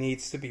eye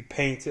needs to be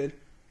painted.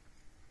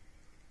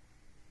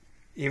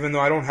 Even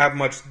though I don't have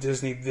much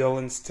Disney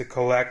villains to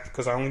collect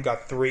because I only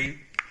got 3.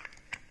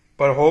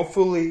 But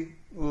hopefully,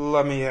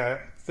 let me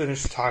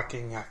finish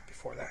talking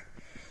before that.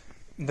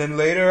 Then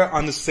later,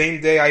 on the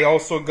same day, I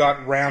also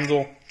got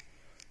Randall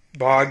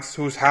Boggs,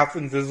 who's half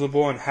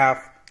invisible and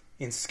half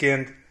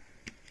in-skinned,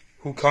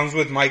 who comes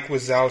with Mike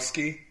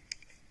Wazowski.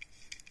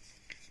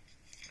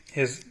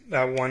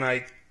 That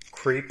one-eyed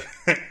creep.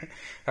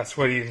 That's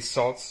what he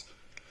insults.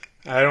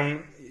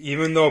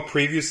 Even though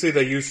previously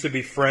they used to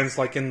be friends,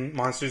 like in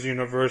Monsters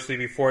University,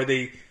 before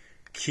they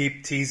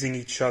keep teasing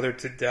each other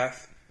to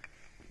death.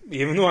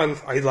 Even though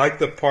I like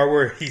the part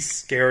where he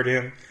scared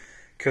him,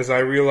 because I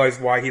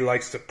realized why he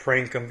likes to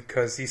prank him,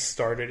 because he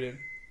started it,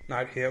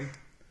 not him.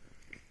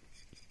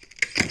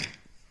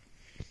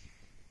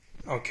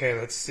 Okay,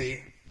 let's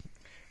see.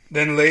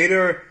 Then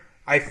later,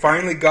 I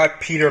finally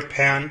got Peter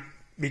Pan,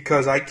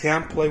 because I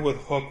can't play with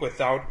Hook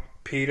without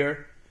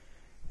Peter.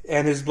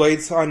 And his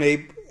blade's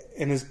unable,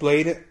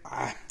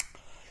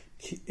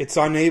 it's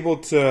unable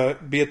to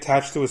be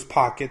attached to his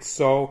pocket,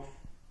 so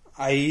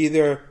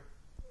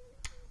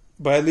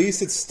but at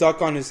least it's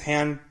stuck on his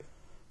hand,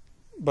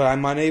 but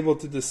I'm unable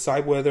to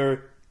decide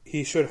whether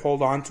he should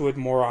hold on to it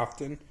more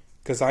often,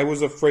 because I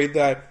was afraid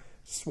that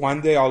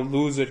one day I'll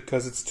lose it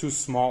because it's too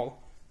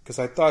small, because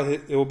I thought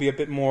it will be a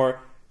bit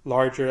more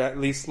larger, at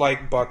least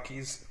like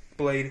Bucky's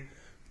blade.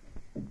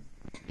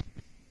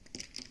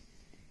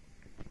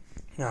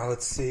 Now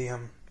let's see.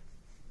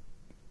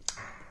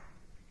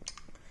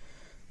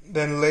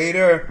 Then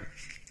later,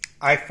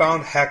 I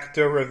found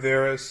Hector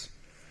Rivera's.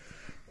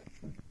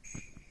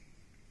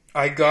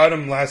 I got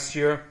him last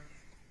year,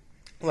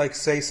 like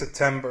say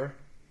September.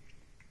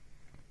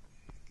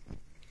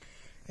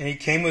 And he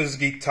came with his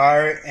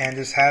guitar, and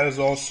his hat is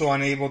also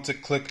unable to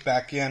click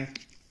back in.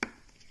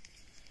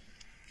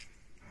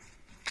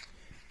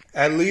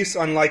 At least,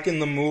 unlike in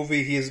the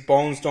movie, his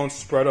bones don't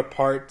spread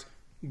apart,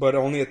 but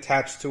only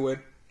attach to it.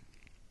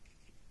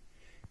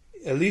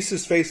 At least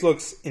his face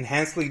looks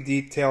enhancedly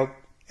detailed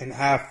and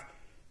half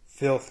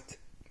filthed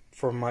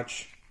for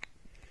much.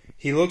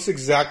 He looks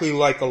exactly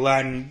like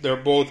Aladdin. They're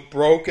both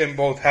broke and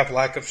both have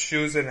lack of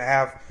shoes and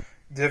have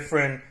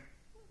different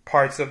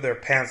parts of their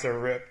pants are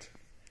ripped.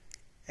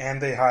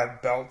 And they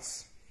have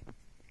belts.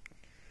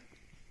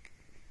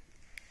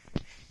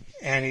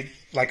 And he,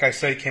 like I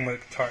said, he came with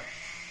a guitar.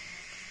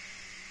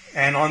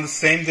 And on the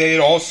same day, it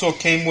also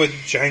came with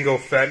Jango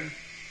Fett,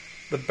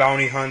 the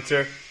bounty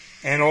hunter.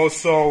 And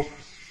also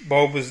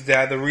Boba's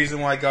dad. The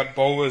reason why I got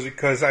Boba is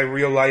because I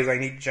realized I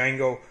need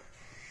Jango.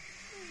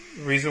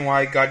 The reason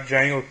why I got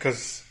Jango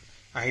because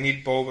I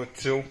need Boba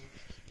too.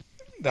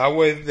 That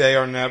way they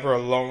are never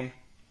alone.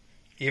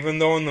 Even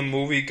though in the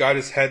movie he got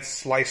his head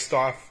sliced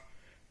off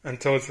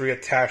until it's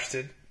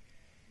reattached.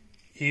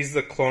 He's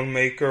the clone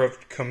maker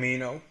of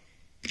Kamino.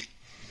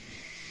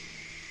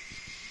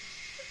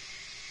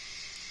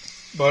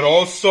 But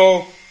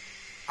also,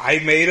 I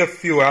made a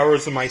few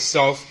hours of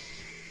myself.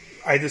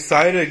 I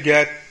decided to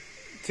get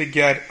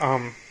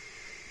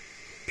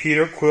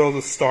Peter Quill,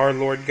 the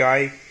Star-Lord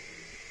guy,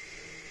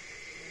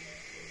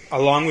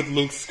 along with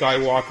Luke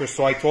Skywalker.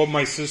 So I told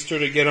my sister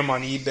to get him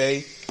on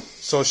eBay.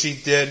 So she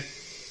did.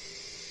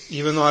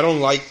 Even though I don't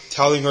like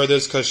telling her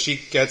this because she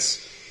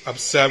gets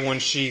upset when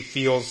she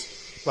feels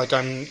like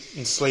I'm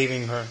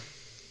enslaving her.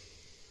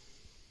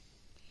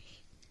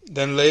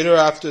 Then later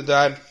after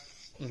that,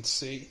 let's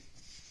see.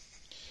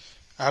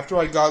 After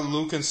I got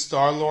Luke and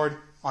Star-Lord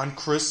on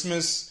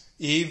Christmas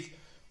Eve,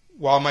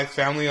 while my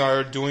family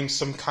are doing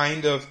some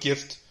kind of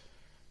gift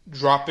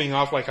dropping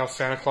off like how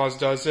Santa Claus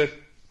does it,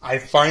 I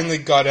finally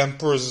got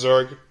Emperor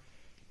Zurg.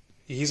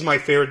 He's my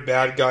favorite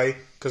bad guy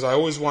because I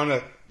always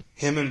wanted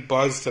him and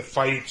Buzz to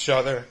fight each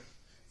other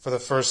for the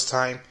first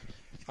time.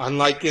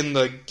 Unlike in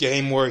the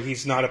game where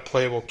he's not a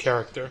playable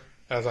character,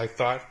 as I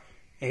thought.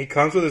 And he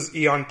comes with his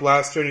Eon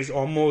Blaster and he's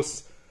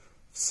almost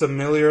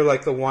similar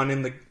like the one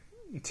in the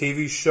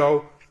TV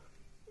show.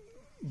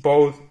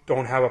 Both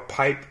don't have a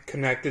pipe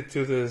connected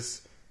to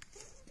this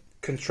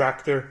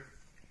contractor.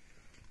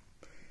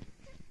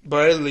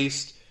 But at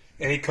least,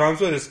 and he comes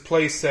with his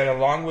playset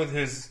along with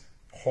his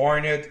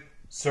Hornet,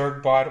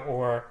 Zergbot,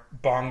 or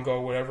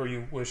Bongo, whatever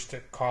you wish to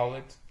call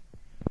it.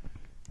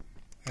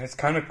 And it's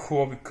kind of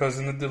cool because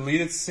in the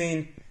deleted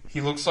scene,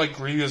 he looks like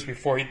Grievous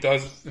before he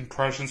does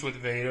impressions with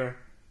Vader.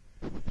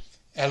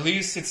 At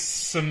least it's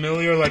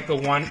similar like the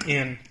one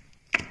in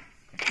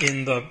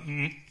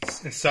the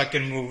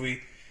second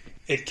movie.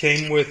 It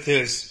came with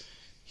his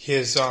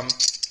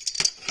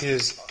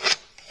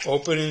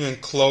opening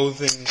and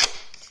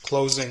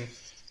closing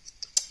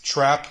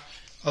trap,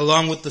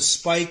 along with the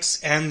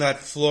spikes and that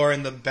floor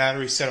and the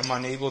battery set I'm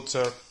unable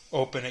to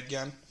open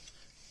again.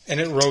 And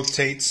it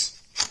rotates.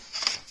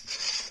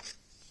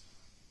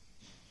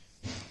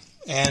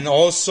 And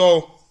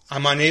also,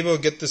 I'm unable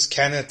to get this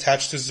cannon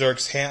attached to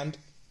Zurg's hand.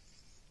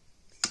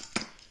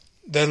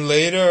 Then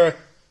later,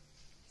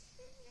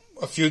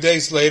 a few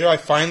days later, I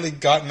finally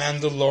got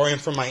Mandalorian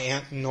from my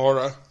Aunt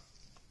Nora.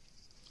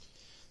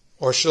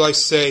 Or should I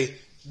say,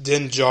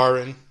 Din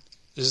Djarin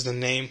is the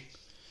name.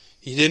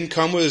 He didn't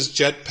come with his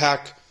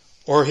jetpack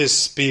or his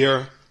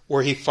spear,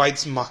 where he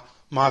fights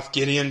Moff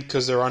Gideon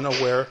because they're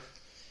unaware.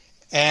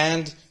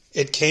 And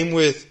it came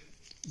with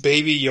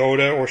Baby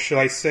Yoda, or should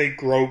I say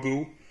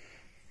Grogu.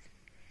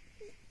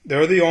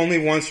 They're the only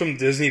ones from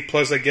Disney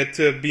Plus that get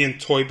to be in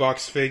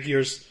Toybox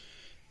figures,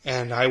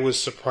 and I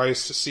was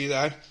surprised to see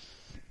that.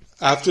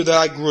 After that,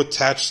 I grew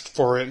attached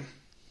for it.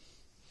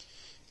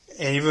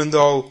 And even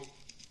though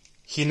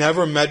he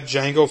never met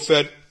Jango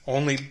Fett,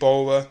 only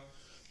Boba,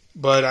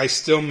 but I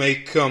still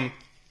make them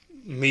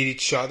meet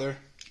each other.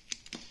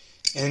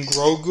 And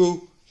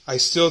Grogu, I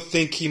still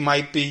think he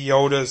might be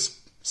Yoda's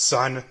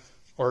son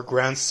or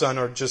grandson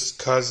or just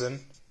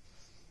cousin.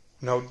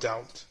 No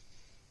doubt.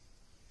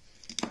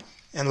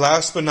 And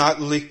last but not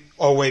least,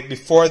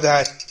 before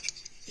that,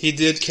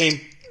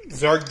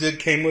 Zurg did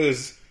came with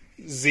his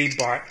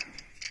Z-Bot.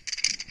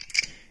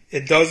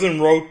 It doesn't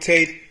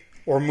rotate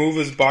or move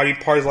his body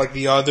parts like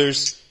the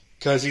others,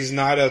 because he's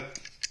more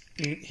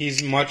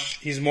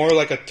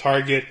like a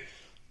target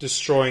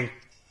destroying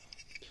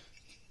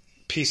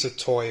piece of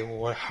toy,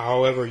 or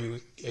however you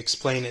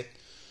explain it.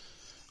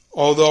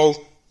 Although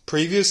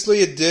previously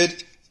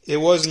it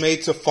was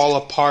made to fall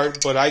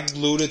apart, but I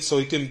glued it so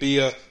it can be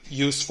a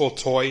useful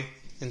toy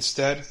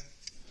instead.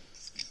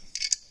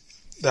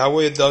 That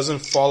way it doesn't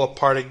fall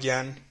apart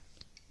again,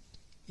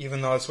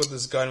 even though that's what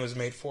this gun was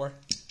made for.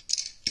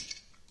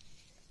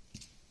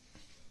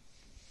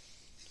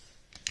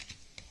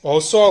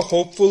 Also,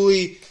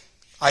 hopefully,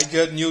 I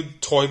get new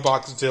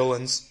Toybox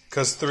villains,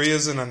 because 3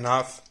 isn't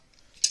enough.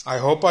 I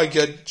hope I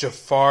get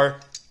Jafar,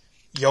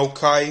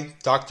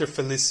 Yokai, Dr.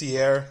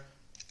 Felicier,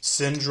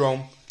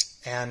 Syndrome,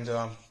 and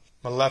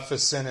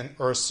Maleficent, and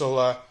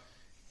Ursula,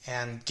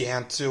 and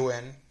Gantu,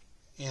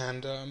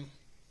 and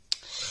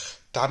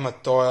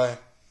Damatora.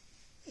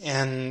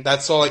 And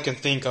that's all I can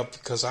think of,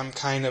 because I'm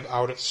kind of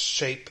out of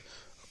shape.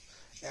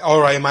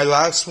 Alright, my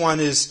last one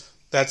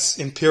that's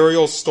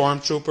Imperial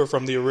Stormtrooper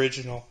from the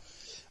original.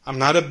 I'm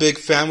not a big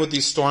fan with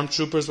these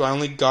Stormtroopers, but I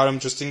only got them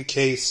just in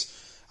case.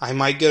 I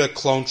might get a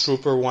clone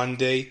trooper one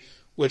day,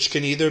 which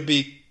can either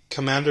be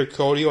Commander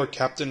Cody or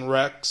Captain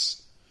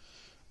Rex,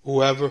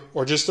 whoever,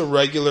 or just a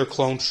regular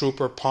clone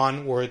trooper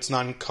pawn where it's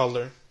not in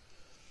color.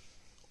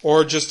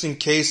 Or just in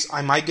case,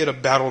 I might get a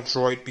battle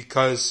droid,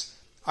 because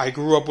I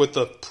grew up with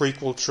the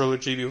prequel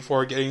trilogy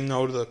before getting to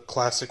know the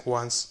classic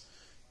ones,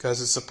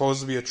 because it's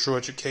supposed to be a true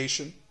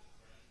education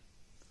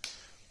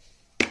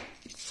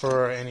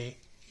for any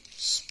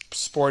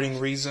sporting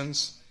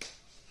reasons.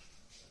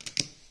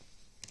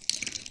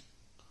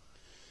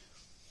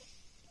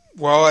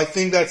 Well, I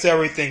think that's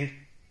everything.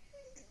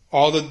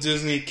 All the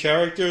Disney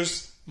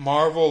characters,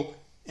 Marvel,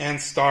 and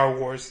Star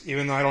Wars,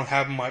 even though I don't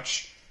have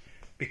much.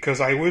 Because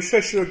I wish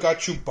I should have got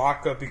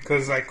Chewbacca,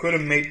 because I could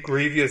have made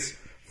Grievous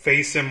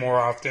face him more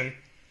often.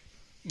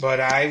 But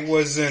I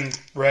wasn't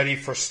ready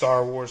for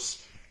Star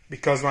Wars,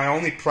 because my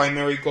only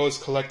primary goal is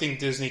collecting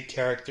Disney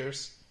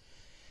characters.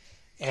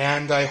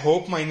 And I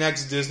hope my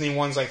next Disney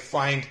ones I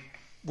find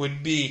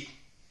would be,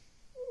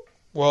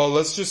 well,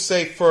 let's just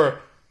say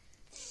for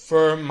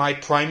my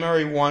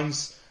primary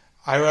ones,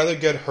 I'd rather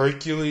get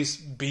Hercules,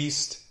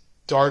 Beast,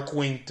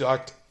 Darkwing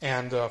Duck,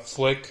 and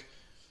Flick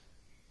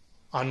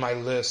on my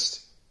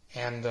list.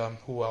 And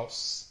who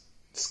else?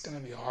 It's going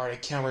to be hard. I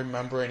can't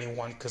remember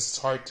anyone because it's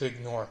hard to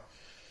ignore.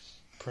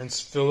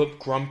 Prince Philip,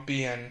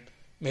 Grumpy, and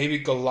maybe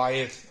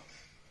Goliath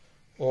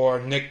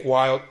or Nick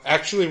Wilde.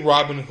 Actually,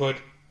 Robin Hood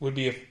would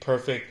be a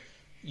perfect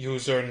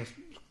user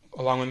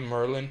along with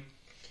Merlin.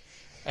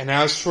 And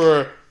as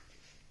for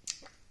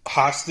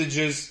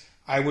hostages,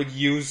 I would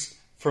use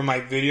for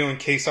my video in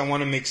case I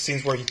want to make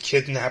scenes where he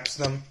kidnaps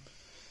them.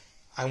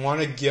 I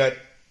want to get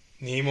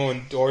Nemo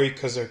and Dory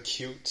because they're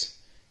cute,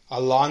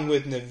 along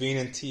with Naveen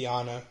and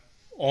Tiana,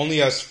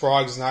 only as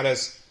frogs, not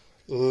as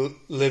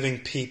living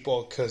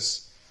people.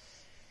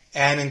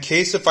 And in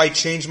case if I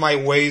change my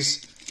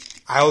ways,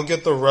 I'll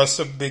get the rest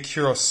of Big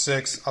Hero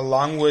 6,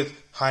 along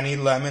with Honey,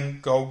 Lemon,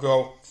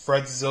 Go-Go,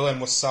 Fredzilla,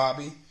 and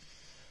Wasabi.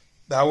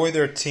 That way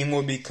their team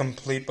will be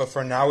complete, but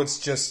for now it's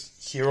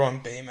just Hero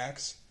and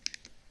Baymax.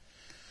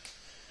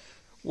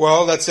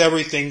 Well, that's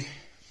everything.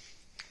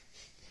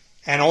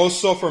 And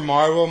also for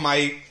Marvel,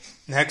 my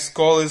next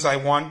goal is I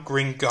want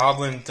Green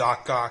Goblin and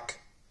Doc Ock.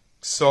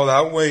 So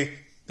that way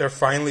they're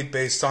finally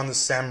based on the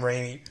Sam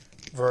Raimi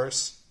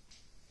verse.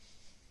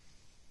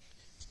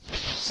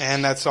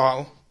 And that's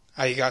all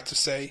I got to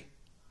say.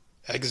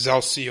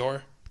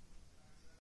 Excelsior.